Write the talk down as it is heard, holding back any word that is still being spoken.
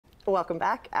Welcome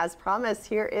back. As promised,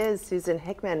 here is Susan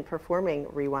Hickman performing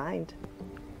Rewind.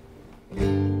 I've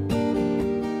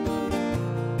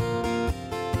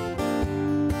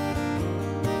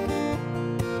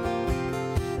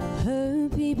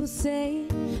heard people say,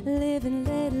 live and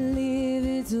let live,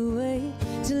 it's a way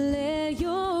to let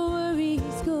your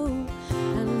worries go.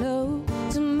 I know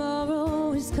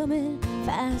tomorrow is coming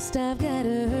fast, I've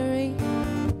gotta hurry,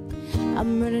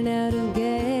 I'm running out of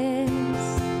gas.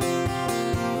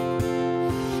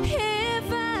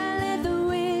 If I let the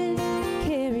wind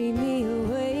carry me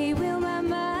away, will my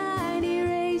mind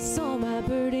erase all my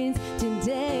burdens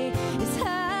today? It's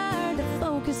hard to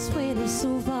focus when I'm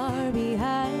so far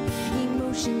behind.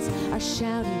 Emotions are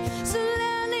shouting so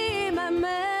loudly in my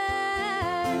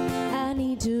mind. I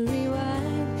need to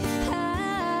rewind.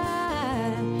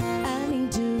 I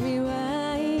need to rewind.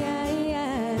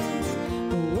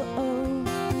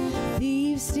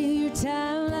 Thieves steal your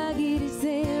time like it is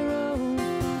their own.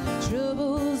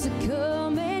 Troubles that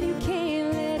come and you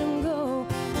can't let them go.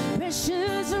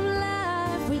 Pressures from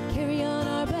life we carry on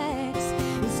our backs.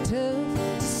 It's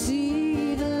tough to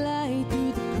see the light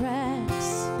through the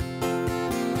cracks.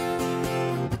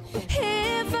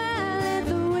 If I let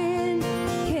the wind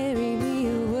carry me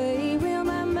away, will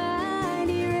my mind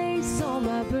erase all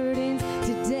my burdens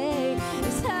today?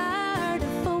 It's hard to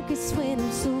focus when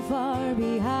I'm so far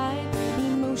behind.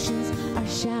 Emotions are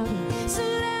shouting so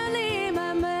loudly in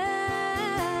my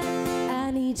mind.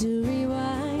 I need to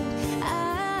rewind.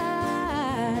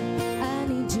 I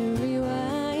need to rewind.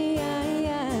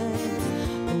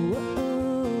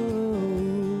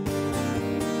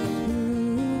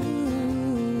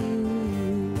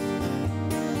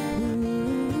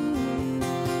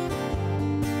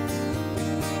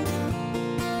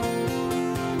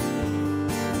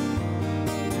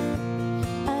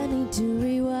 I need to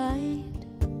rewind.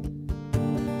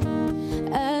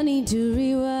 I need to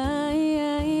rewind.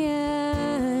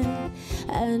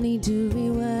 I need to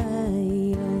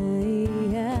rewind.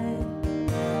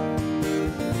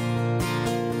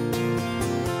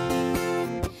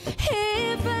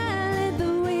 If I let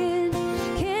the wind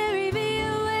carry me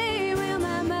away, will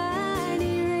my mind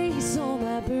erase all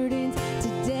my burdens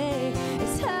today?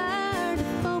 It's hard to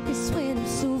focus when I'm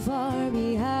so far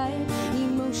behind.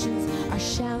 Emotions are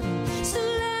shouting so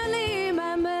loudly in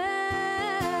my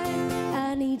mind.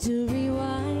 I need to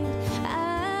rewind.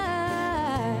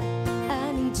 I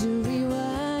need to rewind.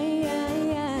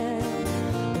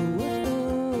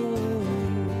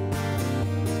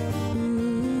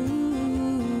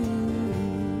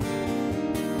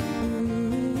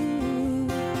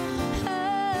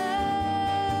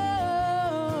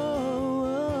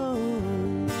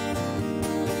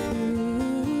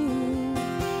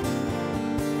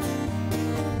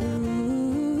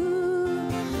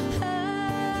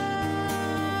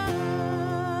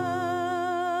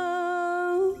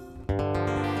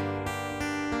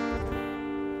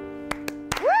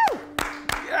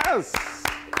 Yes!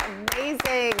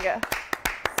 Amazing.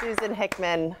 Susan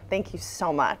Hickman, thank you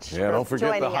so much. Yeah, don't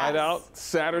forget the joining us. Hideout,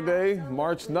 Saturday,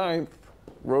 March 9th,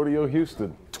 Rodeo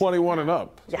Houston, 21 and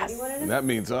up. Yes. And that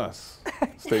means us.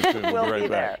 Stay tuned. We'll We'll be right be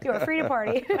back. there. You are free to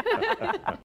party.